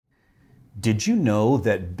Did you know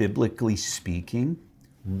that biblically speaking,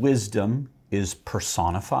 wisdom is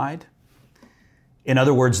personified? In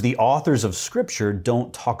other words, the authors of Scripture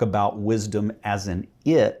don't talk about wisdom as an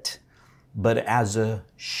it, but as a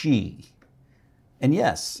she. And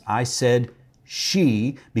yes, I said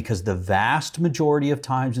she because the vast majority of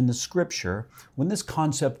times in the Scripture, when this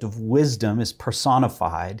concept of wisdom is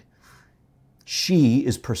personified, she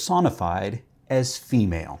is personified as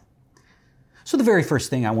female. So the very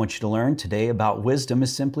first thing I want you to learn today about wisdom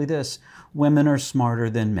is simply this: women are smarter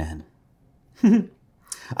than men.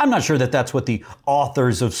 I'm not sure that that's what the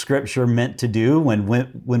authors of Scripture meant to do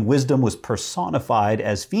when wisdom was personified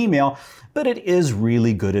as female, but it is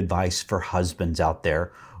really good advice for husbands out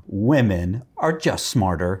there. Women are just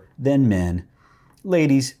smarter than men.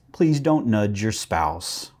 Ladies, please don't nudge your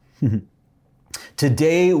spouse.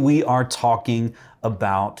 Today we are talking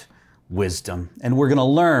about wisdom, and we're going to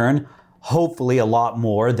learn hopefully a lot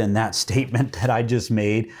more than that statement that I just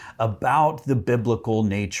made about the biblical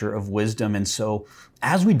nature of wisdom. And so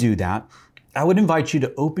as we do that, I would invite you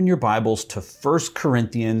to open your Bibles to 1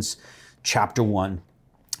 Corinthians chapter 1.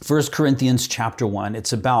 1 Corinthians chapter 1.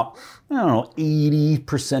 It's about,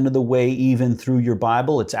 80% of the way even through your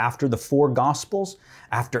Bible. It's after the four Gospels,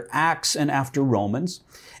 after Acts, and after Romans.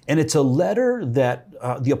 And it's a letter that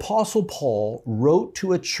the Apostle Paul wrote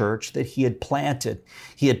to a church that he had planted.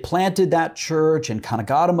 He had planted that church and kind of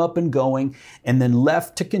got them up and going, and then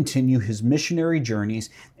left to continue his missionary journeys.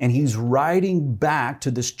 And he's writing back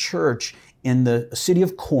to this church in the city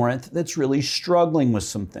of Corinth that's really struggling with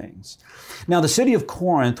some things. Now, the city of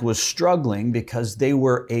Corinth was struggling because they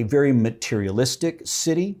were a very materialistic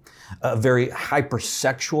city, a very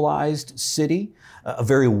hypersexualized city, a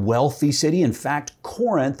very wealthy city. In fact,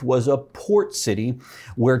 Corinth was a port city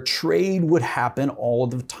where trade would happen all of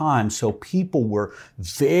the time. So people were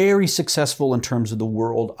very successful in terms of the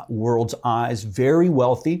world's eyes, very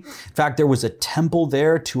wealthy. In fact, there was a temple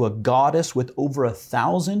there to a goddess with over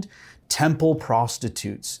 1,000 temple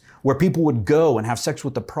prostitutes, where people would go and have sex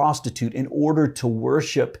with the prostitute in order to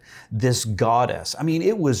worship this goddess. I mean,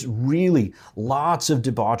 it was really lots of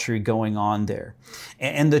debauchery going on there.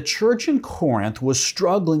 And the church in Corinth was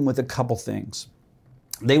struggling with a couple things.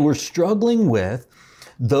 They were struggling with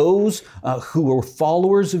those who were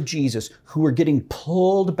followers of Jesus, who were getting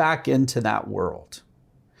pulled back into that world.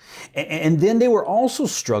 And then they were also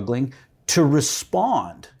struggling to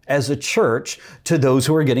respond as a church to those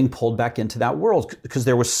who are getting pulled back into that world. Because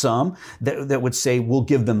there was some that would say, we'll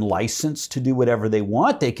give them license to do whatever they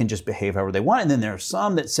want. They can just behave however they want. And then there are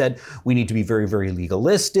some that said, we need to be very, very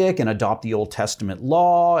legalistic and adopt the Old Testament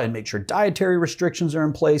law and make sure dietary restrictions are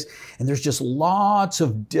in place. And there's just lots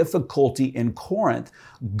of difficulty in Corinth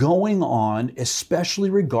going on, especially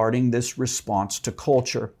regarding this response to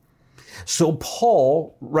culture. So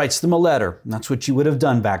Paul writes them a letter. And that's what you would have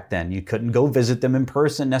done back then. You couldn't go visit them in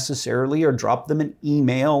person necessarily, or drop them an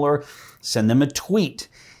email, or send them a tweet.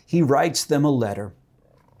 He writes them a letter,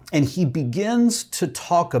 and he begins to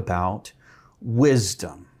talk about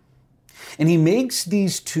wisdom. And he makes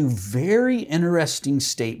these two very interesting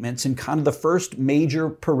statements in kind of the first major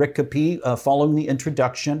pericope following the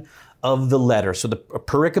introduction of the letter. So the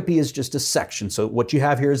pericope is just a section. So what you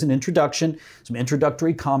have here is an introduction, some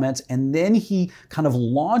introductory comments, and then he kind of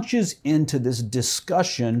launches into this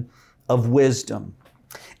discussion of wisdom.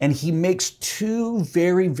 And he makes two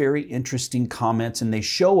very, very interesting comments, and they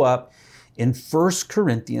show up in 1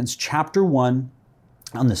 Corinthians chapter 1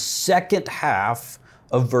 on the second half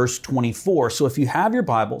of verse 24. So if you have your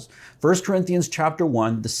Bibles, 1 Corinthians chapter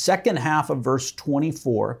 1, the second half of verse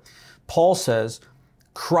 24, Paul says,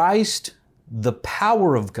 Christ, the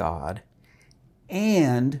power of God,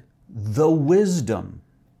 and the wisdom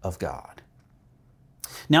of God.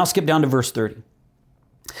 Now skip down to verse 30.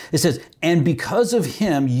 It says, and because of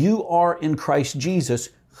him, you are in Christ Jesus,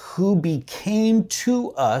 who became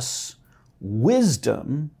to us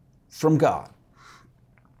wisdom from God.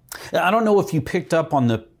 I don't know if you picked up on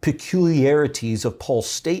the peculiarities of Paul's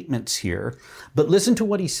statements here, but listen to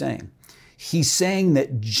what he's saying. He's saying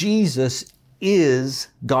that Jesus is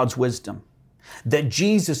God's wisdom, that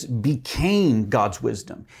Jesus became God's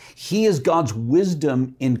wisdom. He is God's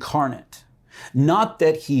wisdom incarnate. Not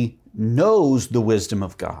that he knows the wisdom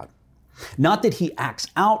of God, not that he acts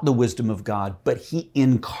out the wisdom of God, but he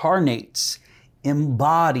incarnates,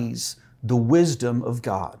 embodies the wisdom of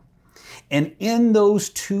God. And in those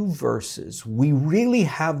two verses, we really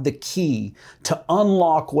have the key to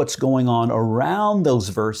unlock what's going on around those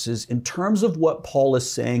verses in terms of what Paul is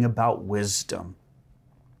saying about wisdom.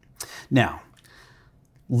 Now,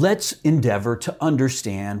 let's endeavor to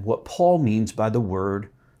understand what Paul means by the word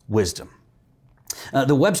wisdom.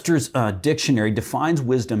 The Webster's Dictionary defines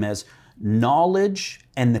wisdom as knowledge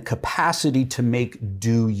and the capacity to make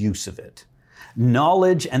due use of it.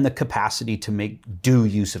 Knowledge and the capacity to make due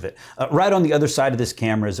use of it. Right on the other side of this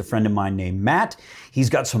camera is a friend of mine named Matt. He's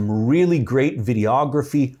got some really great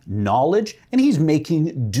videography knowledge, and he's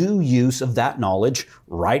making due use of that knowledge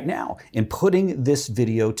right now in putting this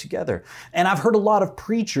video together. And I've heard a lot of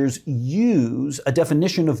preachers use a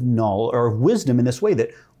definition of knowledge or wisdom in this way,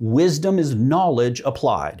 that wisdom is knowledge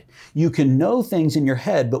applied. You can know things in your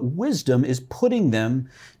head, but wisdom is putting them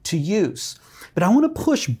to use. But I want to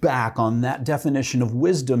push back on that definition of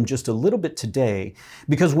wisdom just a little bit today,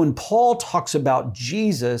 because when Paul talks about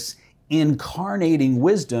Jesus incarnating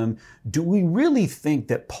wisdom, do we really think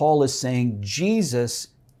that Paul is saying Jesus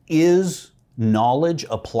is knowledge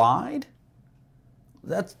applied?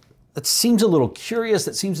 That seems a little curious.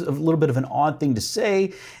 That seems a little bit of an odd thing to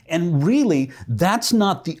say. And really, that's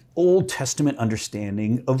not the Old Testament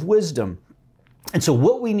understanding of wisdom. And so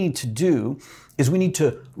what we need to do is we need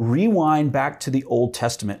to rewind back to the Old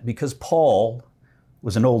Testament, because Paul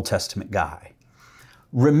was an Old Testament guy.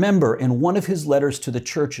 Remember, in one of his letters to the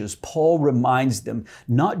churches, Paul reminds them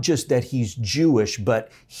not just that he's Jewish,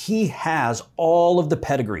 but he has all of the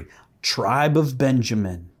pedigree: tribe of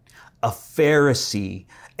Benjamin, a Pharisee,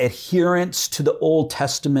 adherence to the Old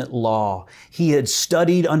Testament law. He had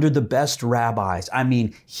studied under the best rabbis. I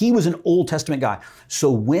mean, he was an Old Testament guy. So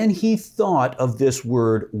when he thought of this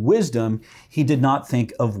word wisdom, he did not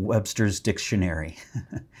think of Webster's Dictionary.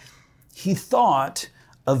 He thought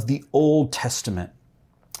of the Old Testament.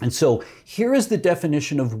 And so here is the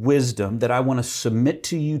definition of wisdom that I want to submit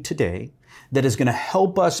to you today, that is going to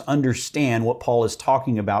help us understand what Paul is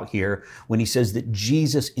talking about here when he says that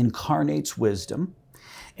Jesus incarnates wisdom.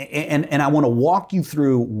 And I want to walk you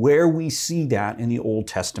through where we see that in the Old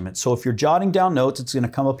Testament. So if you're jotting down notes, it's going to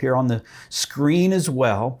come up here on the screen as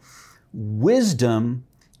well. Wisdom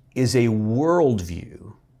is a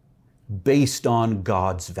worldview based on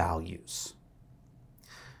God's values.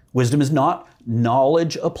 Wisdom is not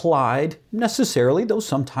knowledge applied necessarily, though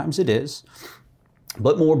sometimes it is.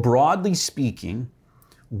 But more broadly speaking,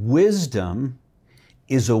 wisdom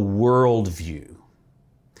is a worldview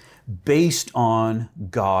based on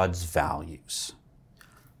God's values.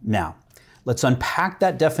 Now, let's unpack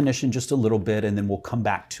that definition just a little bit, and then we'll come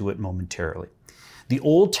back to it momentarily. The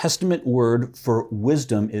Old Testament word for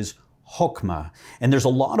wisdom is Chokmah. And there's a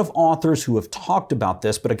lot of authors who have talked about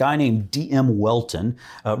this, but a guy named D.M. Welton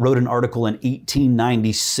wrote an article in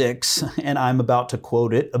 1896, and I'm about to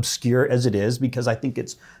quote it, obscure as it is, because I think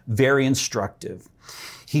it's very instructive.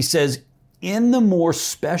 He says, "In the more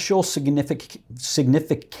special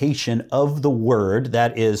signification of the word,"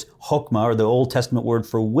 that is Chokmah, or the Old Testament word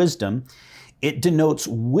for wisdom, it denotes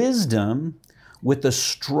wisdom with a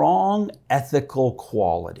strong ethical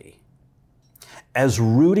quality, as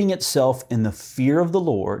rooting itself in the fear of the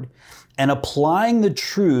Lord and applying the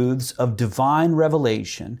truths of divine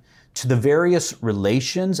revelation to the various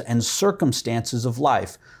relations and circumstances of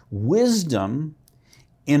life. Wisdom,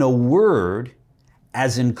 in a word,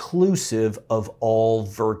 as inclusive of all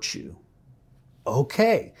virtue.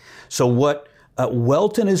 Okay, so what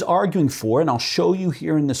Welton is arguing for, and I'll show you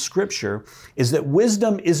here in the scripture, is that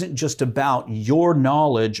wisdom isn't just about your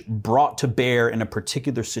knowledge brought to bear in a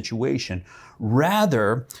particular situation.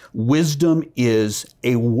 Rather, wisdom is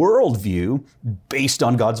a worldview based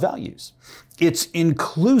on God's values. It's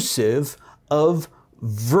inclusive of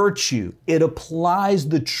virtue. It applies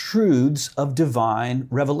the truths of divine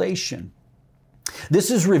revelation.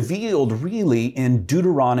 This is revealed really in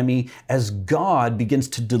Deuteronomy as God begins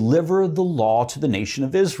to deliver the law to the nation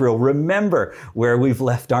of Israel. Remember where we've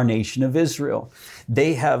left our nation of Israel.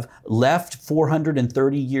 They have left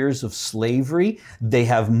 430 years of slavery. They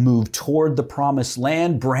have moved toward the promised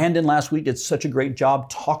land. Brandon last week did such a great job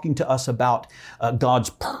talking to us about God's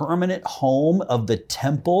permanent home of the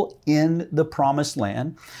temple in the promised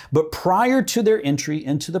land. But prior to their entry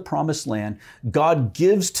into the promised land, God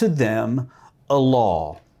gives to them a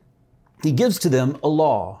law. He gives to them a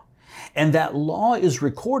law. And that law is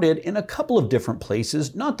recorded in a couple of different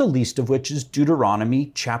places, not the least of which is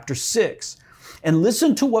Deuteronomy chapter 6. And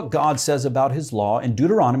listen to what God says about his law in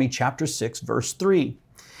Deuteronomy chapter 6, verse 3.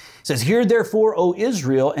 It says, "Hear therefore, O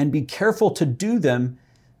Israel, and be careful to do them,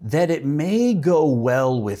 that it may go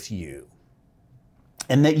well with you,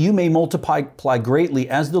 and that you may multiply greatly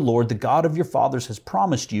as the Lord, the God of your fathers, has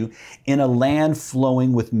promised you, in a land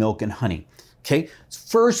flowing with milk and honey." Okay,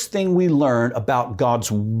 first thing we learn about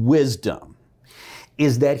God's wisdom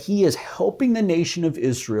is that he is helping the nation of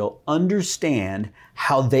Israel understand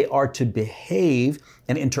how they are to behave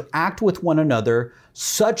and interact with one another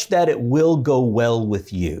such that it will go well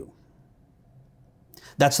with you.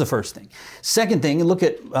 That's the first thing. Second thing, look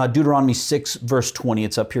at Deuteronomy 6, verse 20.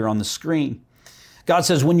 It's up here on the screen. God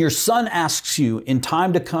says, when your son asks you in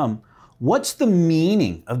time to come, what's the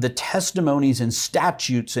meaning of the testimonies and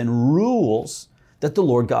statutes and rules that the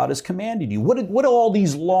Lord God has commanded you? What do all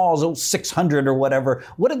these laws, 600 or whatever,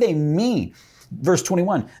 what do they mean? Verse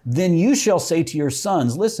 21, then you shall say to your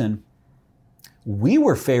sons, listen, we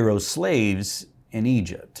were Pharaoh's slaves in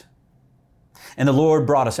Egypt, and the Lord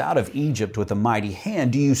brought us out of Egypt with a mighty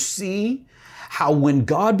hand. Do you see how when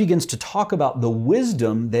God begins to talk about the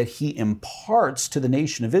wisdom that he imparts to the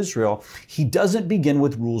nation of Israel, he doesn't begin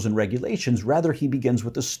with rules and regulations. Rather, he begins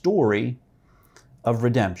with the story of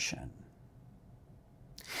redemption.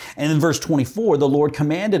 And in verse 24, the Lord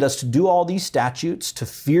commanded us to do all these statutes, to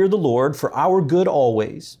fear the Lord for our good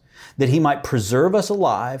always, that he might preserve us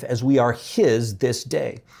alive as we are his this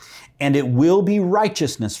day. And it will be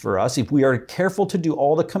righteousness for us if we are careful to do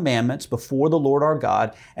all the commandments before the Lord our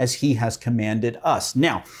God as he has commanded us.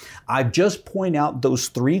 Now, I've just pointed out those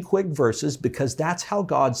 3 quick verses because that's how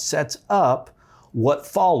God sets up what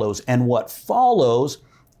follows. And what follows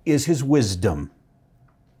is his wisdom,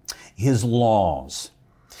 his laws,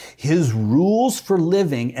 his rules for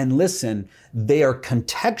living. And listen, they are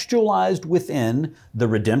contextualized within the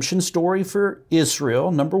redemption story for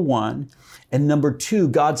Israel, number 1. And number 2,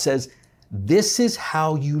 God says, this is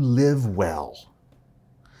how you live well.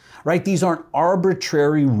 Right? These aren't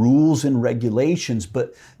arbitrary rules and regulations,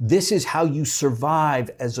 but this is how you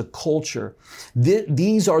survive as a culture.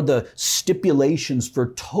 These are the stipulations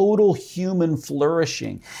for total human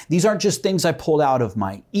flourishing. These aren't just things I pulled out of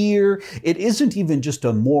my ear. It isn't even just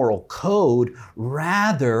a moral code.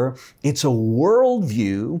 Rather, it's a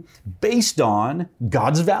worldview based on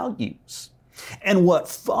God's values. And what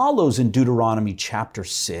follows in Deuteronomy chapter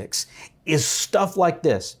 6 is stuff like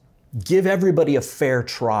this. Give everybody a fair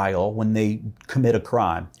trial when they commit a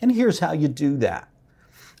crime. And here's how you do that.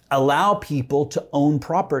 Allow people to own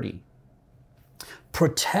property.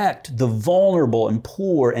 Protect the vulnerable and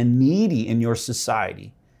poor and needy in your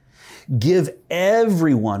society. Give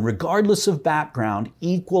everyone, regardless of background,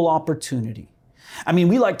 equal opportunity. I mean,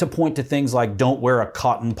 we like to point to things like don't wear a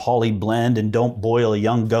cotton poly blend and don't boil a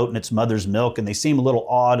young goat in its mother's milk, and they seem a little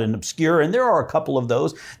odd and obscure, and there are a couple of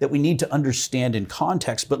those that we need to understand in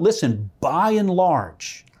context. But listen, by and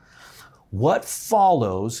large, what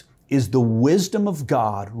follows is the wisdom of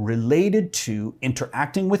God related to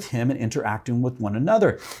interacting with him and interacting with one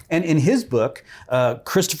another. And in his book,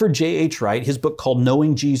 Christopher J.H. Wright, his book called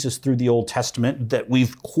Knowing Jesus Through the Old Testament that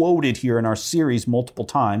we've quoted here in our series multiple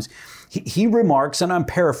times, he remarks, and I'm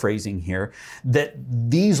paraphrasing here, that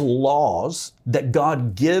these laws that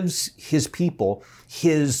God gives his people,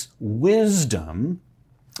 his wisdom,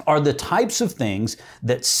 are the types of things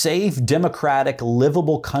that safe, democratic,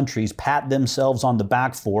 livable countries pat themselves on the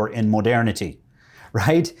back for in modernity,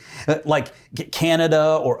 right? Like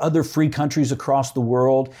Canada or other free countries across the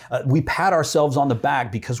world, we pat ourselves on the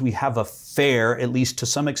back because we have a fair, at least to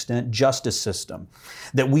some extent, justice system,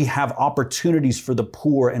 that we have opportunities for the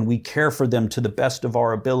poor and we care for them to the best of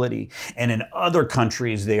our ability. And in other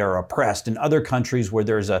countries, they are oppressed. In other countries where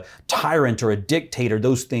there's a tyrant or a dictator,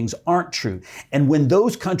 those things aren't true. And when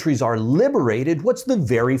those countries are liberated, what's the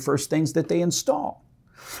very first things that they install?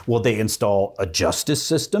 Well, they install a justice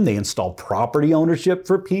system. They install property ownership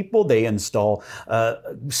for people. They install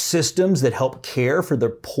systems that help care for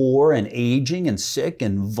the poor and aging and sick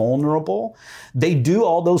and vulnerable. They do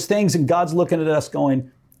all those things, and God's looking at us going,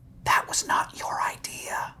 that was not your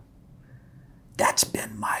idea. That's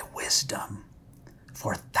been my wisdom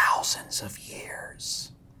for thousands of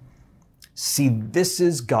years. See, this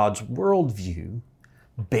is God's worldview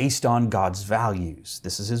based on God's values.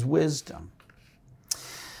 This is his wisdom.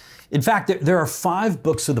 In fact, there are 5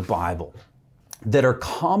 books of the Bible that are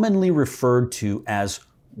commonly referred to as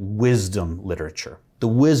wisdom literature, the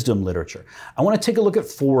wisdom literature. I want to take a look at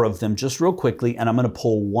 4 of them just real quickly, and I'm going to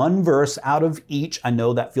pull one verse out of each. I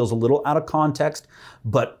know that feels a little out of context,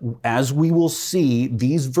 but as we will see,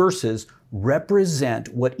 these verses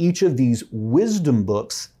represent what each of these wisdom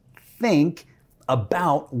books think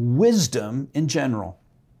about wisdom in general.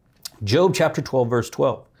 Job chapter 12, verse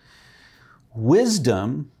 12.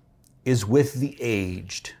 Wisdom is with the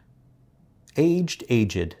aged. Aged.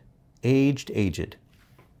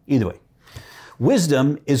 Either way.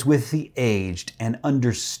 Wisdom is with the aged and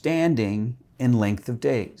understanding in length of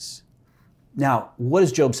days. Now, what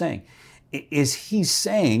is Job saying? Is he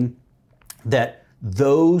saying that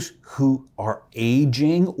those who are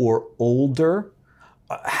aging or older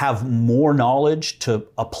have more knowledge to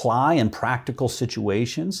apply in practical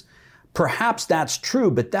situations? Perhaps that's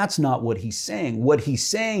true, but that's not what he's saying. What he's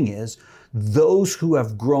saying is those who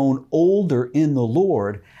have grown older in the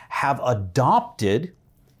Lord have adopted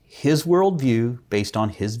his worldview based on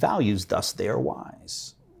his values, thus they are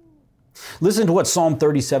wise. Listen to what Psalm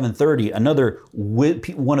 37:30, another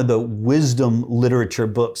one of the wisdom literature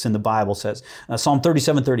books in the Bible says. Psalm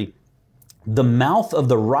 37:30, the mouth of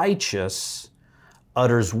the righteous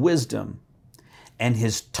utters wisdom, and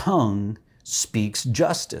his tongue speaks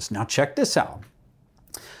justice. Now check this out.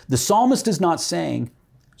 The psalmist is not saying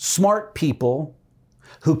smart people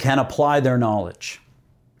who can apply their knowledge.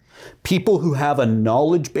 People who have a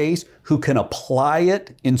knowledge base, who can apply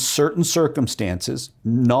it in certain circumstances,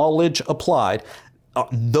 knowledge applied,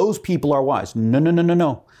 those people are wise. No, no, no, no,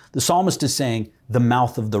 no. The psalmist is saying the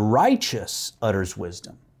mouth of the righteous utters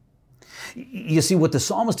wisdom. You see, what the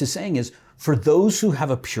psalmist is saying is for those who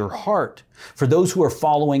have a pure heart, for those who are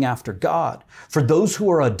following after God, for those who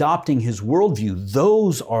are adopting his worldview,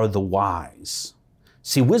 those are the wise.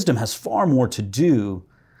 See, wisdom has far more to do,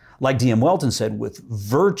 like D.M. Welton said, with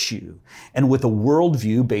virtue and with a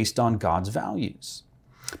worldview based on God's values.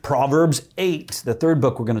 Proverbs 8, the third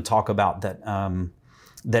book we're going to talk about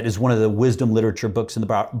that is one of the wisdom literature books in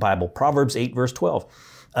the Bible. Proverbs 8, verse 12.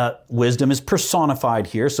 Wisdom is personified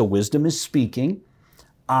here, so wisdom is speaking.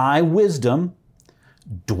 I, wisdom,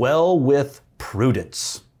 dwell with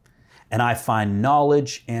prudence, and I find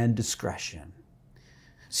knowledge and discretion.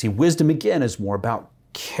 See, wisdom again is more about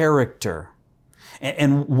character.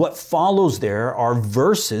 And what follows there are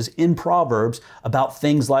verses in Proverbs about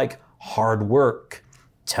things like hard work,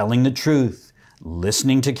 telling the truth,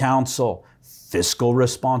 listening to counsel, fiscal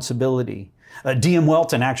responsibility. D.M.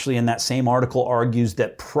 Welton actually in that same article argues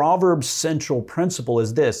that Proverbs' central principle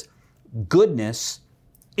is this: goodness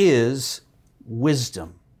is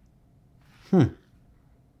wisdom.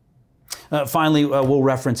 Finally, we'll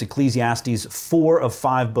reference Ecclesiastes, 4 of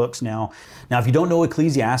 5 books now. Now, if you don't know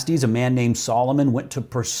Ecclesiastes, a man named Solomon went to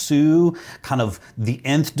pursue kind of the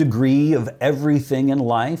nth degree of everything in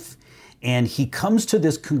life. And he comes to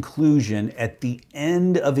this conclusion at the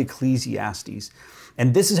end of Ecclesiastes.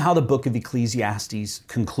 And this is how the book of Ecclesiastes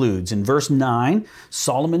concludes. In verse 9,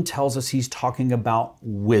 Solomon tells us he's talking about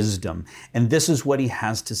wisdom. And this is what he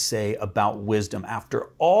has to say about wisdom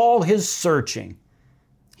after all his searching.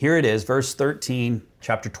 Here it is, verse 13,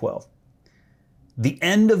 chapter 12. The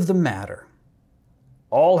end of the matter,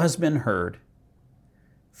 all has been heard.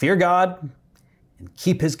 Fear God and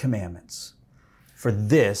keep his commandments, for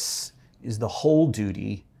this is the whole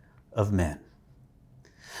duty of men.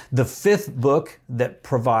 The fifth book that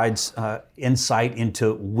provides insight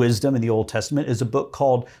into wisdom in the Old Testament is a book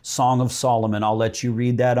called Song of Solomon. I'll let you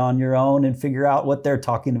read that on your own and figure out what they're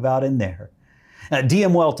talking about in there.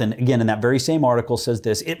 D.M. Welton, again, in that very same article says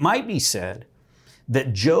this: it might be said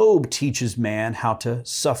that Job teaches man how to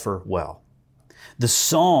suffer well, the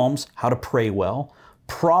Psalms how to pray well,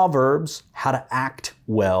 Proverbs how to act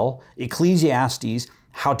well, Ecclesiastes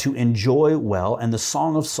how to enjoy well, and the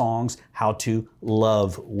Song of Songs how to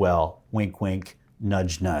love well. Wink, wink,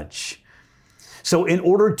 nudge, nudge. So in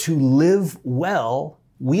order to live well,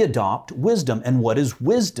 we adopt wisdom. And what is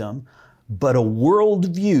wisdom but a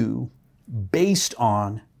worldview based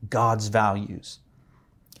on God's values?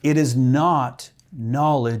 It is not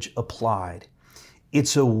knowledge applied.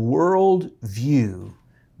 It's a worldview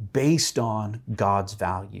based on God's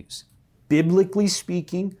values. Biblically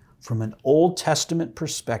speaking, from an Old Testament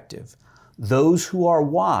perspective, those who are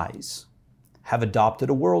wise have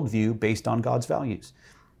adopted a worldview based on God's values.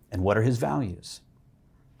 And what are his values?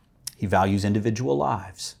 He values individual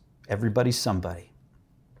lives. Everybody's somebody.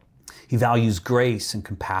 He values grace and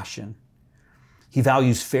compassion. He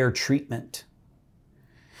values fair treatment.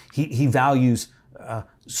 He values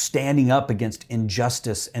standing up against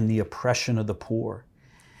injustice and the oppression of the poor.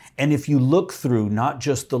 And if you look through not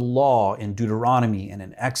just the law in Deuteronomy and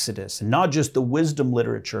in Exodus, and not just the wisdom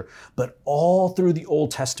literature, but all through the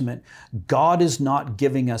Old Testament, God is not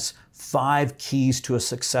giving us 5 keys to a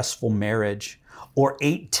successful marriage, or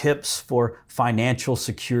 8 tips for financial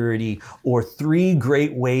security, or 3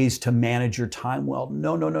 great ways to manage your time well.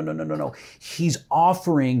 No, no, no, no, no, no, no. He's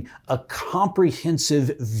offering a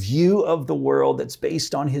comprehensive view of the world that's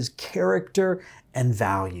based on his character and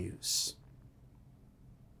values.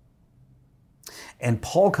 And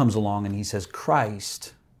Paul comes along and he says,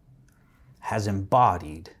 Christ has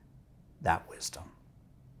embodied that wisdom.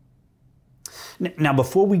 Now,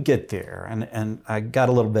 before we get there, and I got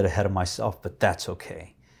a little bit ahead of myself, but that's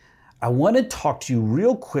okay. I want to talk to you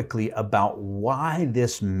real quickly about why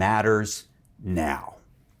this matters now.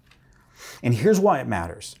 And here's why it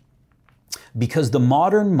matters. Because the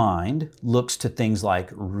modern mind looks to things like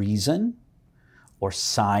reason or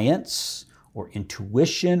science or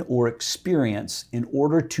intuition or experience in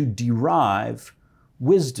order to derive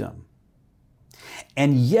wisdom.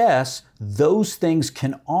 And yes, those things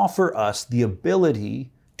can offer us the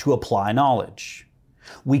ability to apply knowledge.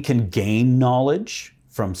 We can gain knowledge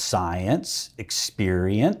from science,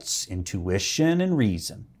 experience, intuition, and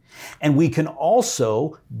reason. And we can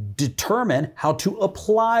also determine how to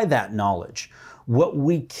apply that knowledge. What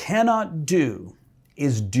we cannot do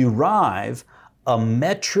is derive a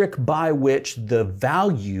metric by which the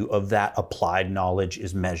value of that applied knowledge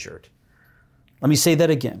is measured. Let me say that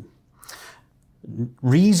again.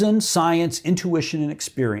 Reason, science, intuition, and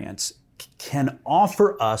experience can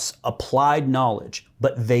offer us applied knowledge,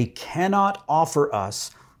 but they cannot offer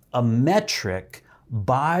us a metric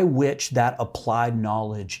by which that applied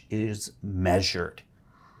knowledge is measured.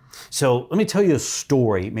 So let me tell you a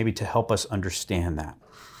story, maybe to help us understand that.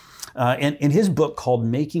 In his book called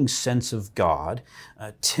Making Sense of God,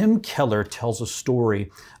 Tim Keller tells a story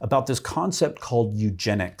about this concept called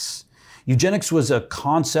eugenics. Eugenics was a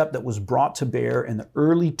concept that was brought to bear in the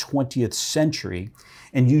early 20th century,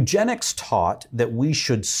 and eugenics taught that we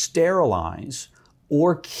should sterilize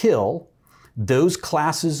or kill those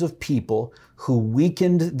classes of people who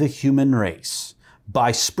weakened the human race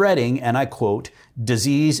by spreading, and I quote,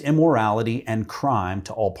 disease, immorality, and crime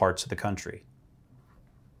to all parts of the country.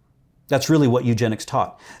 That's really what eugenics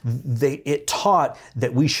taught. It taught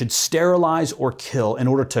that we should sterilize or kill in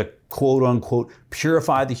order to, quote unquote,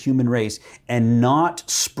 purify the human race and not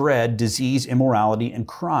spread disease, immorality, and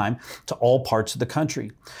crime to all parts of the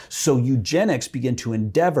country. So eugenics began to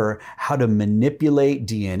endeavor how to manipulate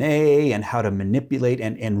DNA and how to manipulate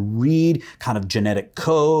and read kind of genetic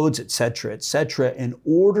codes, et cetera, in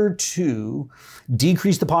order to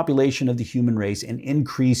decrease the population of the human race and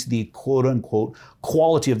increase the, quote unquote,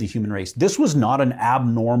 quality of the human race. This was not an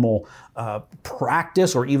abnormal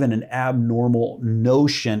practice or even an abnormal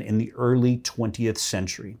notion in the early 20th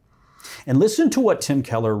century. And listen to what Tim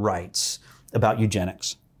Keller writes about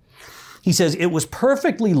eugenics. He says, it was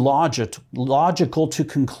perfectly logical to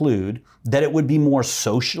conclude that it would be more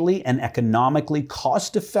socially and economically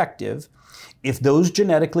cost-effective if those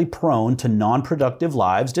genetically prone to non-productive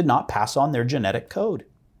lives did not pass on their genetic code.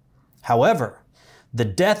 However, the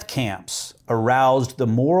death camps aroused the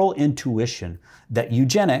moral intuition that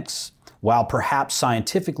eugenics, while perhaps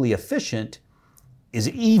scientifically efficient, is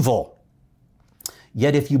evil.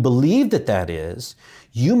 Yet if you believe that that is,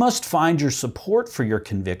 you must find your support for your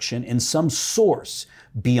conviction in some source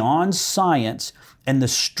beyond science and the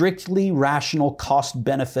strictly rational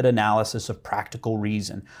cost-benefit analysis of practical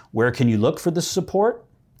reason. Where can you look for this support?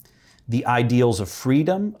 The ideals of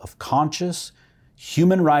freedom, of conscience,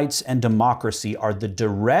 human rights, and democracy are the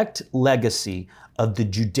direct legacy of the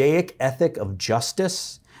Judaic ethic of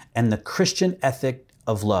justice and the Christian ethic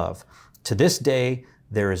of love. To this day,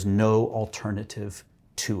 there is no alternative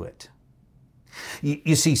to it.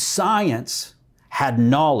 You see, science had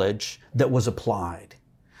knowledge that was applied,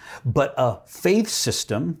 but a faith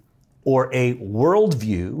system or a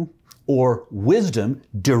worldview or wisdom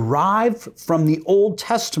derived from the Old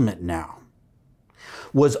Testament now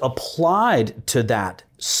was applied to that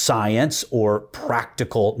science or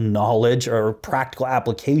practical knowledge or practical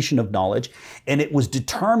application of knowledge, and it was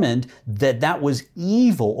determined that that was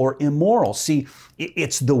evil or immoral. See,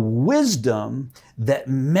 it's the wisdom that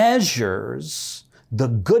measures the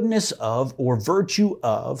goodness of or virtue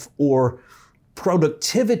of or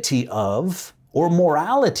productivity of or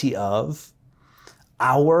morality of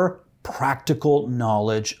our practical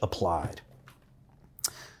knowledge applied.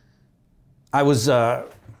 I was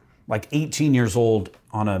like 18 years old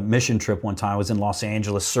on a mission trip one time. I was in Los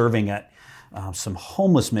Angeles serving at some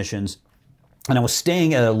homeless missions, and I was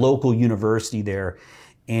staying at a local university there.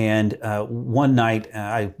 And one night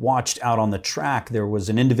I watched out on the track, there was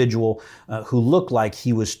an individual who looked like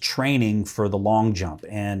he was training for the long jump.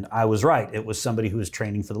 And I was right, it was somebody who was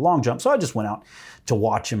training for the long jump. So I just went out to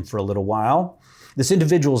watch him for a little while. This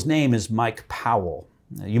individual's name is Mike Powell.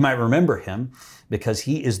 You might remember him because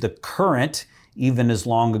he is the current, even as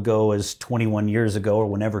long ago as 21 years ago or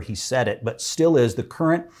whenever he said it, but still is the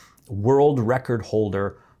current world record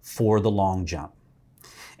holder for the long jump.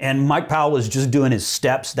 And Mike Powell was just doing his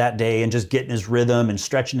steps that day and just getting his rhythm and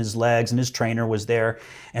stretching his legs, and his trainer was there.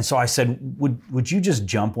 And so I said, would you just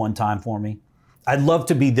jump one time for me? I'd love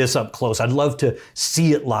to be this up close. I'd love to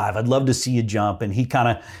see it live. I'd love to see you jump. And he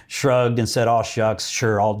kind of shrugged and said, oh shucks,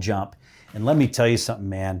 sure, I'll jump. And let me tell you something,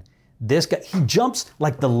 man. This guy, he jumps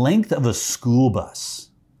like the length of a school bus.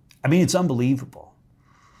 I mean, it's unbelievable.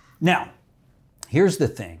 Now, here's the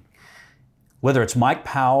thing. Whether it's Mike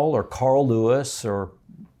Powell or Carl Lewis or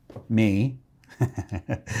me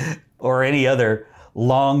or any other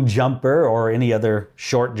long jumper or any other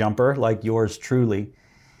short jumper like yours truly,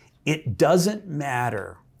 it doesn't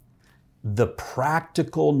matter the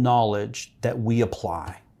practical knowledge that we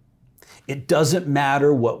apply. It doesn't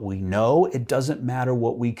matter what we know. It doesn't matter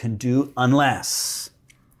what we can do unless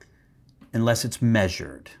it's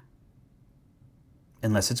measured.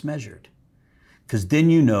 Unless it's measured. Because then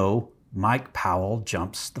you know Mike Powell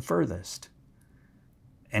jumps the furthest.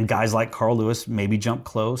 And guys like Carl Lewis maybe jump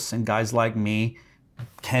close, and guys like me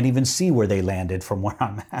can't even see where they landed from where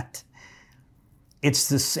I'm at. It's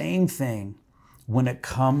the same thing when it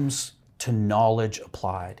comes to knowledge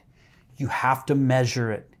applied. You have to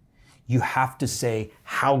measure it. You have to say,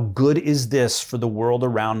 how good is this for the world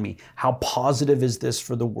around me? How positive is this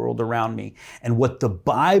for the world around me? And what the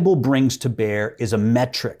Bible brings to bear is a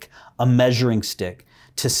metric, a measuring stick,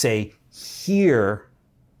 to say, here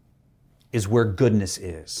is where goodness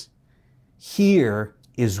is. Here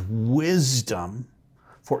is wisdom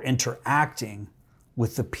for interacting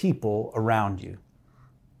with the people around you.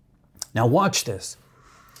 Now watch this.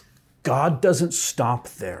 God doesn't stop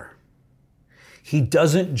there. He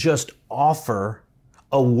doesn't just offer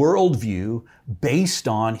a worldview based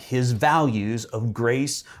on his values of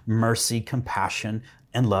grace, mercy, compassion,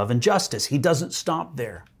 and love and justice. He doesn't stop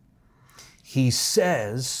there. He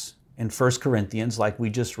says in 1 Corinthians, like we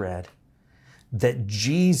just read, that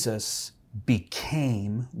Jesus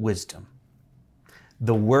became wisdom.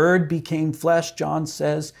 The Word became flesh, John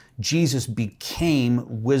says. Jesus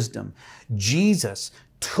became wisdom. Jesus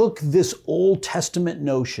took this Old Testament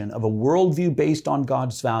notion of a worldview based on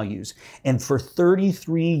God's values, and for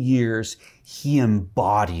 33 years, he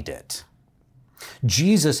embodied it.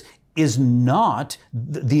 Jesus is not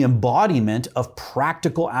the embodiment of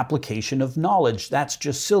practical application of knowledge. That's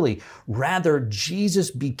just silly. Rather,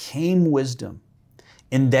 Jesus became wisdom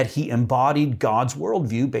in that he embodied God's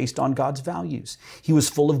worldview based on God's values. He was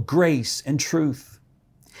full of grace and truth.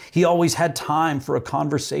 He always had time for a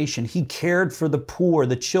conversation. He cared for the poor,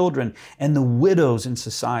 the children, and the widows in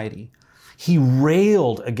society. He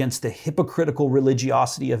railed against the hypocritical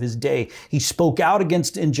religiosity of his day. He spoke out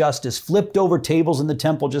against injustice, flipped over tables in the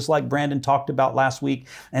temple, just like Brandon talked about last week,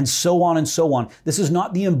 and so on and so on. This is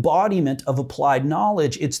not the embodiment of applied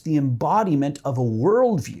knowledge. It's the embodiment of a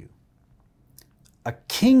worldview, a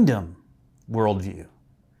kingdom worldview,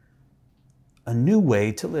 a new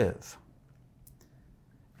way to live.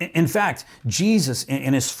 In fact, Jesus,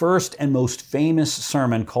 in his first and most famous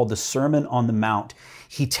sermon called the Sermon on the Mount,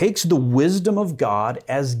 he takes the wisdom of God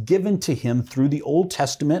as given to him through the Old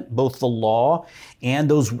Testament, both the law and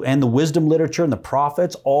the wisdom literature and the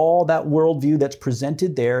prophets, all that worldview that's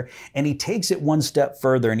presented there, and he takes it one step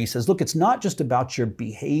further and he says, look, it's not just about your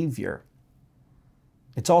behavior,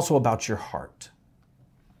 it's also about your heart.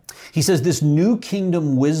 He says this new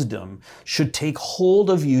kingdom wisdom should take hold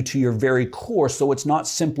of you to your very core, so it's not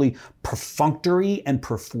simply perfunctory and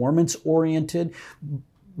performance-oriented,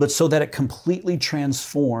 but so that it completely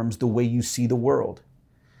transforms the way you see the world.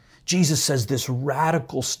 Jesus says this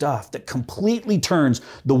radical stuff that completely turns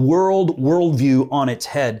the worldview on its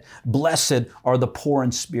head. Blessed are the poor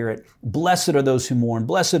in spirit. Blessed are those who mourn.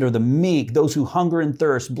 Blessed are the meek, those who hunger and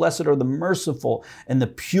thirst. Blessed are the merciful and the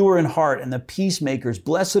pure in heart and the peacemakers.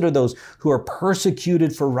 Blessed are those who are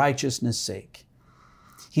persecuted for righteousness' sake.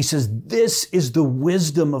 He says this is the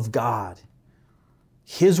wisdom of God,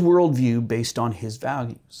 his worldview based on his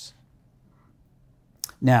values.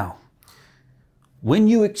 Now, when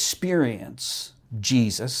you experience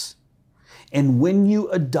Jesus and when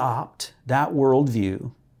you adopt that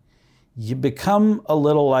worldview, you become a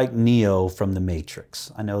little like Neo from The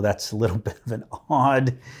Matrix. I know that's a little bit of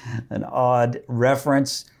an odd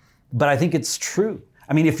reference, but I think it's true.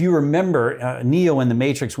 I mean, if you remember Neo in The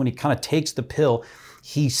Matrix, when he kind of takes the pill,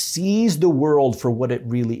 he sees the world for what it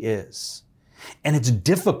really is. And it's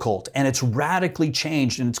difficult and it's radically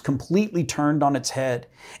changed and it's completely turned on its head.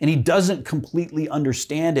 And he doesn't completely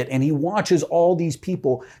understand it. And he watches all these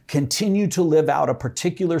people continue to live out a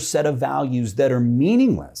particular set of values that are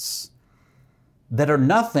meaningless, that are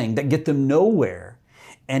nothing, that get them nowhere.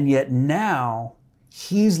 And yet now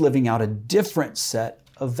he's living out a different set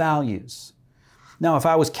of values. Now, if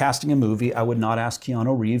I was casting a movie, I would not ask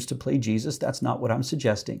Keanu Reeves to play Jesus. That's not what I'm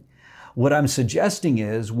suggesting. What I'm suggesting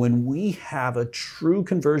is when we have a true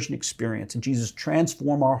conversion experience and Jesus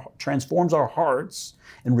transforms our hearts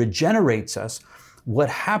and regenerates us, what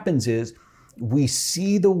happens is we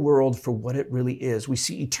see the world for what it really is. We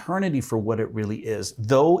see eternity for what it really is.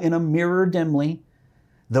 Though in a mirror dimly,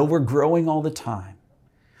 though we're growing all the time,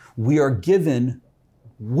 we are given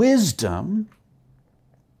wisdom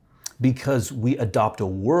because we adopt a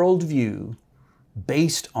worldview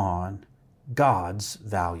based on God's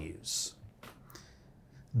values.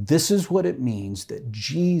 This is what it means that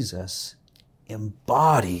Jesus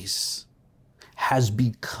embodies, has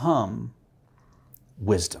become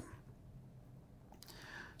wisdom.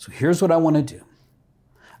 So here's what I want to do.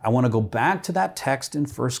 I want to go back to that text in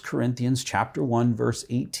 1 Corinthians chapter 1, verse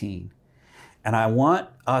 18. And I want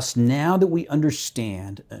us, now that we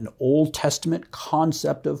understand an Old Testament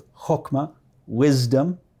concept of chokmah,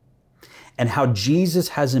 wisdom, and how Jesus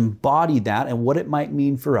has embodied that and what it might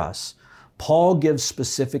mean for us, Paul gives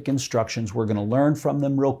specific instructions. We're going to learn from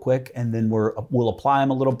them real quick, and then we'll apply them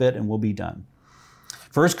a little bit, and we'll be done.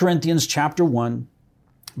 1 Corinthians chapter 1,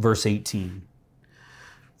 verse 18.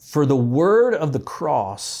 For the word of the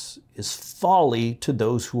cross is folly to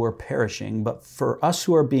those who are perishing, but for us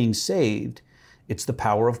who are being saved, it's the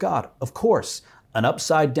power of God. Of course, an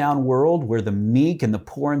upside down world where the meek and the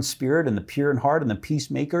poor in spirit and the pure in heart and the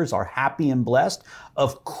peacemakers are happy and blessed,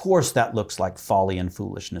 of course that looks like folly and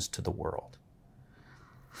foolishness to the world.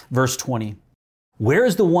 Verse 20, where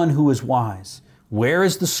is the one who is wise? Where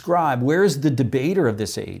is the scribe? Where is the debater of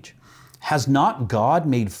this age? Has not God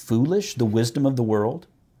made foolish the wisdom of the world?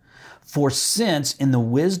 For since in the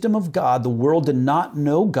wisdom of God, the world did not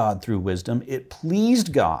know God through wisdom, it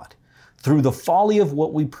pleased God through the folly of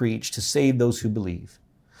what we preach to save those who believe.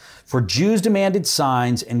 For Jews demanded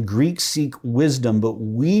signs and Greeks seek wisdom, but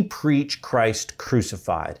we preach Christ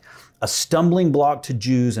crucified, a stumbling block to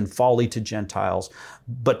Jews and folly to Gentiles.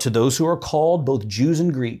 But to those who are called, both Jews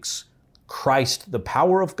and Greeks, Christ the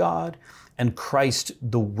power of God and Christ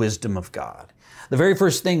the wisdom of God. The very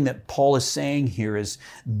first thing that Paul is saying here is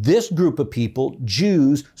this group of people,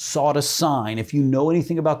 Jews, sought a sign. If you know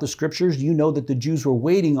anything about the scriptures, you know that the Jews were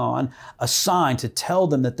waiting on a sign to tell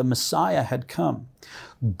them that the Messiah had come.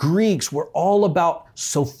 Greeks were all about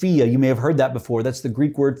Sophia. You may have heard that before. That's the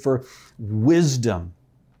Greek word for wisdom.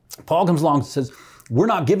 Paul comes along and says, we're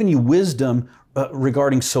not giving you wisdom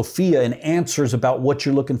regarding Sophia and answers about what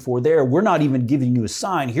you're looking for there. We're not even giving you a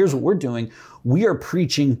sign. Here's what we're doing. We are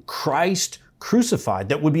preaching Christ crucified.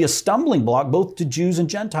 That would be a stumbling block both to Jews and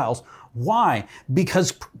Gentiles. Why?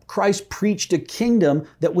 Because Christ preached a kingdom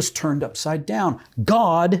that was turned upside down.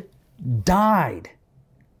 God died.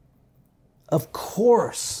 Of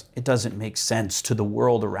course, it doesn't make sense to the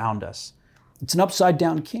world around us. It's an upside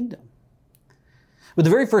down kingdom. But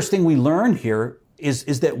the very first thing we learn here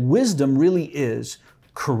is that wisdom really is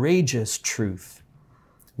courageous truth.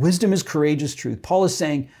 Wisdom is courageous truth. Paul is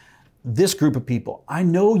saying, this group of people, I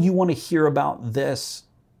know you want to hear about this,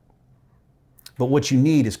 but what you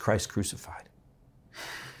need is Christ crucified.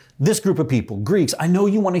 This group of people, Greeks, I know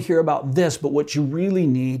you want to hear about this, but what you really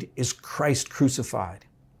need is Christ crucified.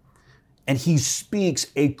 And he speaks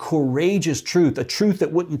a courageous truth, a truth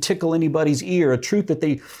that wouldn't tickle anybody's ear, a truth that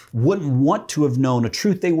they wouldn't want to have known, a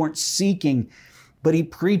truth they weren't seeking, but he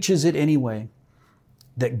preaches it anyway,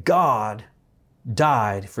 that God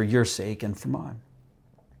died for your sake and for mine.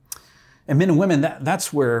 And men and women,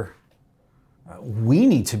 that's where we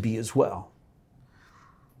need to be as well.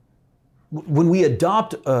 When we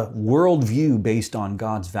adopt a worldview based on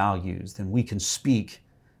God's values, then we can speak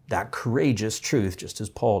that courageous truth just as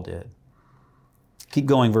Paul did. Keep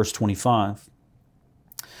going, verse 25.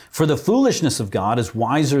 For the foolishness of God is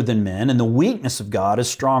wiser than men, and the weakness of God is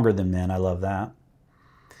stronger than men. I love that.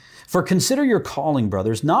 For consider your calling,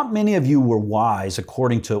 brothers. Not many of you were wise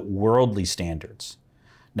according to worldly standards.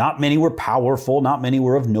 Not many were powerful, not many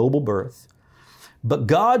were of noble birth. But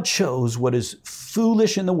God chose what is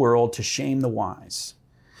foolish in the world to shame the wise.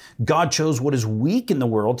 God chose what is weak in the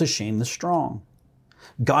world to shame the strong.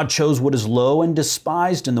 God chose what is low and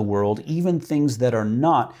despised in the world, even things that are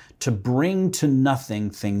not, to bring to nothing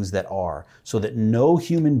things that are, so that no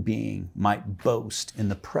human being might boast in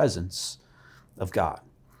the presence of God.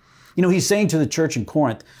 You know, he's saying to the church in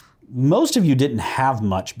Corinth, most of you didn't have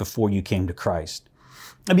much before you came to Christ.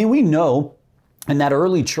 I mean, we know in that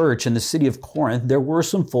early church in the city of Corinth, there were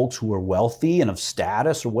some folks who were wealthy and of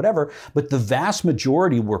status or whatever, but the vast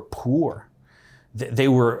majority were poor. They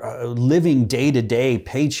were living day to day,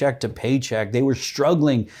 paycheck to paycheck. They were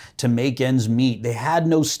struggling to make ends meet. They had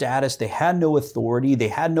no status. They had no authority. They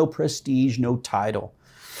had no prestige, no title.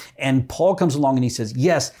 And Paul comes along and he says,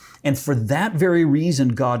 yes, and for that very reason,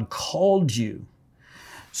 God called you,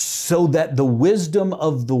 so that the wisdom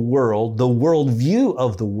of the world, the worldview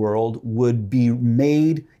of the world, would be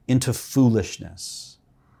made into foolishness.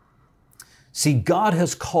 See, God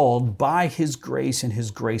has called by His grace and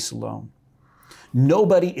His grace alone.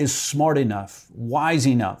 Nobody is smart enough, wise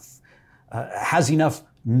enough, has enough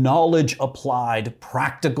knowledge applied,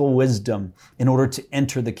 practical wisdom in order to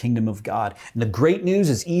enter the kingdom of God. And the great news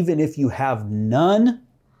is even if you have none,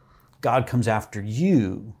 God comes after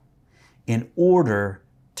you in order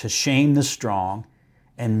to shame the strong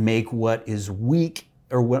and make what is weak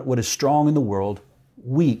or what is strong in the world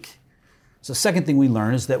weak. So the second thing we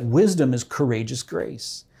learn is that wisdom is courageous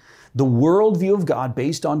grace. The worldview of God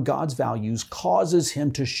based on God's values causes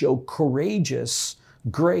him to show courageous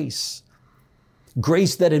grace.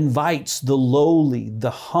 Grace that invites the lowly,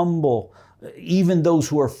 the humble, even those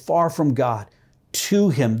who are far from God, to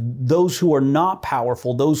him, those who are not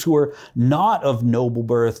powerful, those who are not of noble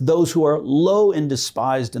birth, those who are low and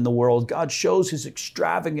despised in the world. God shows his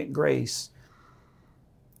extravagant grace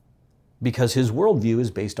because his worldview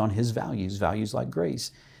is based on his values, values like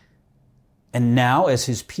grace. And now, as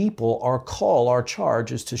his people, our call, our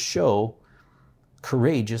charge is to show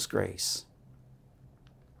courageous grace.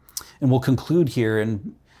 And we'll conclude here.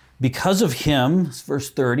 And because of him,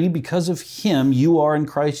 verse 30, because of him, you are in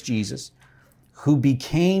Christ Jesus, who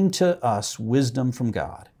became to us wisdom from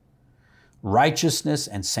God, righteousness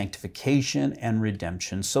and sanctification and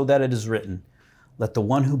redemption, so that it is written, let the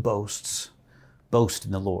one who boasts, boast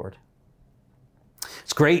in the Lord.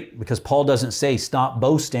 It's great because Paul doesn't say stop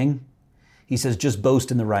boasting. He says just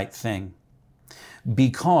boast in the right thing.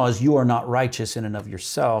 Because you are not righteous in and of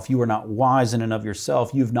yourself, you are not wise in and of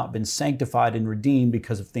yourself, you have not been sanctified and redeemed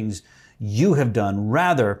because of things you have done.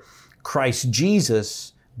 Rather, Christ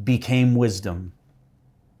Jesus became wisdom.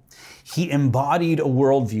 He embodied a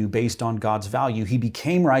worldview based on God's value. He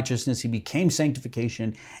became righteousness, he became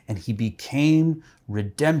sanctification, and he became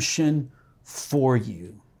redemption for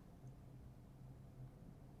you.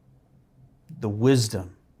 The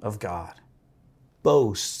wisdom of God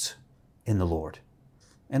boasts in the Lord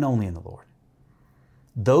and only in the Lord.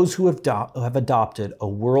 Those who have adopted a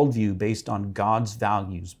worldview based on God's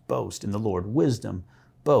values boast in the Lord. Wisdom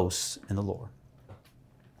boasts in the Lord.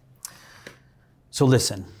 So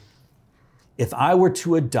listen, if I were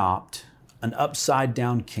to adopt an upside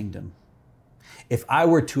down kingdom, if I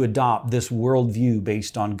were to adopt this worldview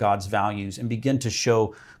based on God's values and begin to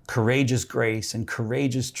show courageous grace and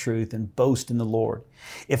courageous truth and boast in the Lord,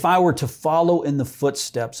 if I were to follow in the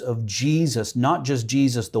footsteps of Jesus, not just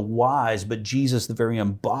Jesus the wise, but Jesus the very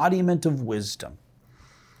embodiment of wisdom,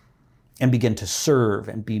 and begin to serve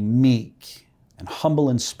and be meek and humble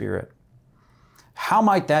in spirit, how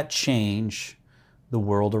might that change the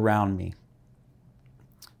world around me?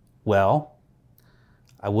 Well,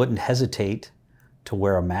 I wouldn't hesitate to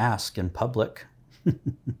wear a mask in public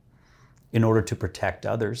in order to protect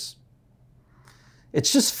others.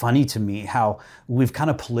 It's just funny to me how we've kind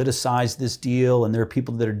of politicized this deal, and there are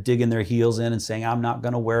people that are digging their heels in and saying, I'm not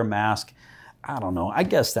going to wear a mask. I don't know. I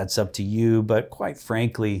guess that's up to you, but quite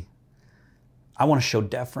frankly, I want to show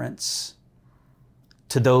deference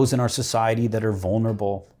to those in our society that are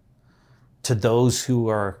vulnerable, to those who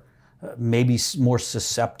are maybe more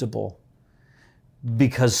susceptible,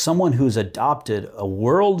 because someone who's adopted a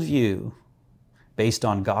worldview based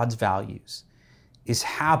on God's values is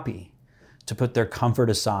happy to put their comfort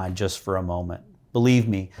aside just for a moment. Believe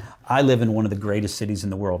me, I live in one of the greatest cities in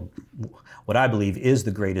the world, what I believe is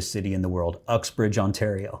the greatest city in the world, Uxbridge,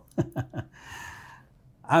 Ontario.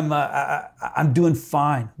 I'm doing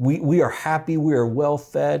fine. We are happy. We are well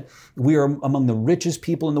fed. We are among the richest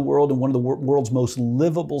people in the world and one of the world's most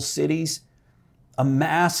livable cities. A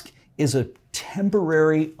mask is a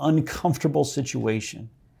temporary, uncomfortable situation.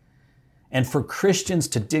 And for Christians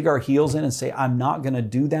to dig our heels in and say, I'm not going to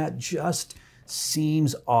do that, just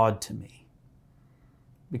seems odd to me.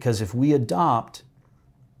 Because if we adopt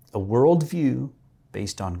a worldview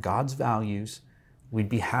based on God's values, we'd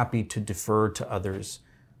be happy to defer to others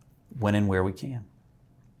when and where we can.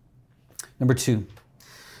 Number two,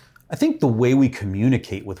 I think the way we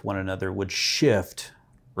communicate with one another would shift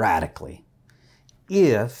radically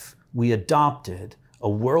if we adopted a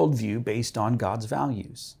worldview based on God's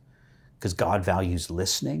values. Because God values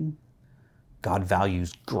listening. God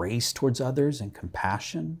values grace towards others and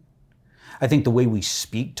compassion. I think the way we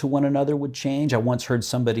speak to one another would change. I once heard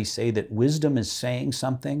somebody say that wisdom is saying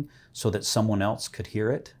something so that someone else could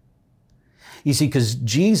hear it. You see, because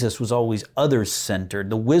Jesus was always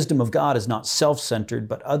others-centered. The wisdom of God is not self-centered,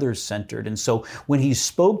 but others-centered. And so when he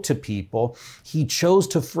spoke to people, he chose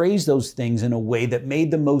to phrase those things in a way that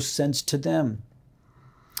made the most sense to them.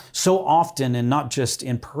 So often, and not just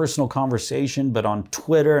in personal conversation, but on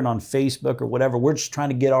Twitter and on Facebook or whatever, we're just trying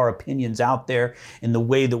to get our opinions out there in the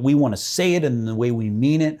way that we want to say it and in the way we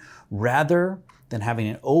mean it, rather than having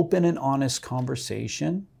an open and honest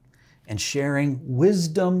conversation and sharing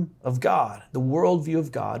wisdom of God, the worldview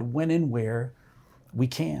of God, when and where We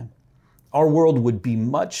can. Our world would be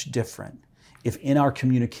much different if in our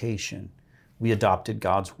communication we adopted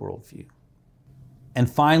God's worldview. And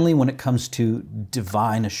finally, when it comes to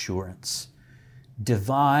divine assurance,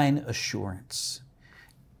 divine assurance.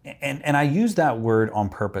 And I use that word on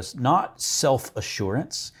purpose, not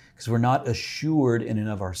self-assurance, because we're not assured in and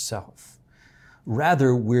of ourselves.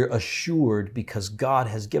 Rather, we're assured because God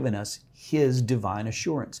has given us His divine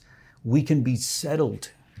assurance. We can be settled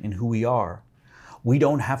in who we are. We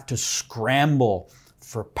don't have to scramble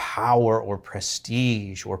for power or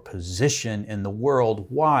prestige or position in the world.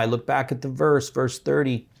 Why? Look back at the verse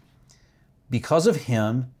 30. Because of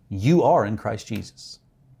Him, you are in Christ Jesus.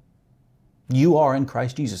 You are in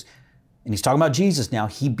Christ Jesus. And he's talking about Jesus now.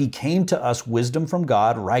 He became to us wisdom from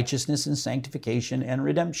God, righteousness and sanctification and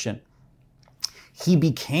redemption. He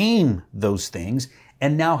became those things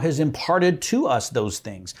and now has imparted to us those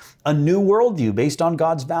things. A new worldview based on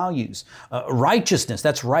God's values. Righteousness,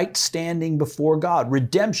 that's right standing before God.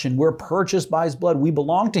 Redemption, we're purchased by His blood. We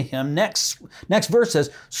belong to Him. Next verse says,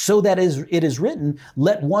 so that it is written,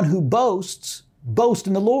 let one who boasts, boast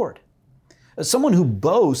in the Lord. Someone who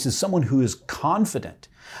boasts is someone who is confident.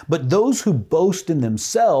 But those who boast in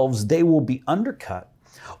themselves, they will be undercut.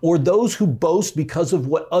 Or those who boast because of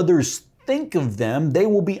what others think of them, they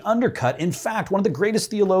will be undercut. In fact, one of the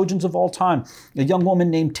greatest theologians of all time, a young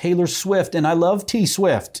woman named Taylor Swift, and I love T.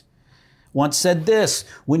 Swift, once said this,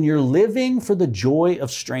 when you're living for the joy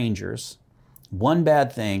of strangers, one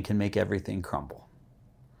bad thing can make everything crumble.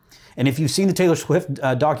 And if you've seen the Taylor Swift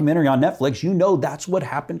documentary on Netflix, you know that's what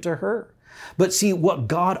happened to her. But see, what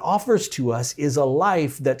God offers to us is a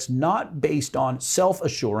life that's not based on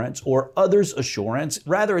self-assurance or others' assurance.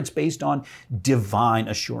 Rather, it's based on divine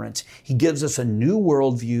assurance. He gives us a new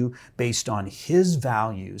worldview based on His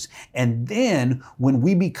values. And then when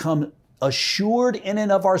we become assured in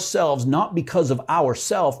and of ourselves, not because of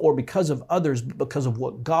ourself or because of others, but because of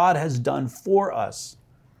what God has done for us,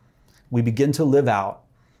 we begin to live out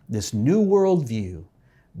this new worldview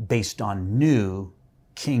based on new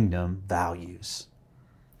kingdom values.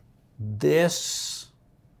 This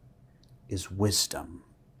is wisdom.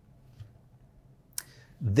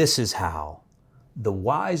 This is how the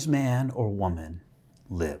wise man or woman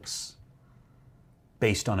lives,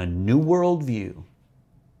 based on a new worldview,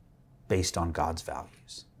 based on God's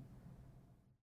values.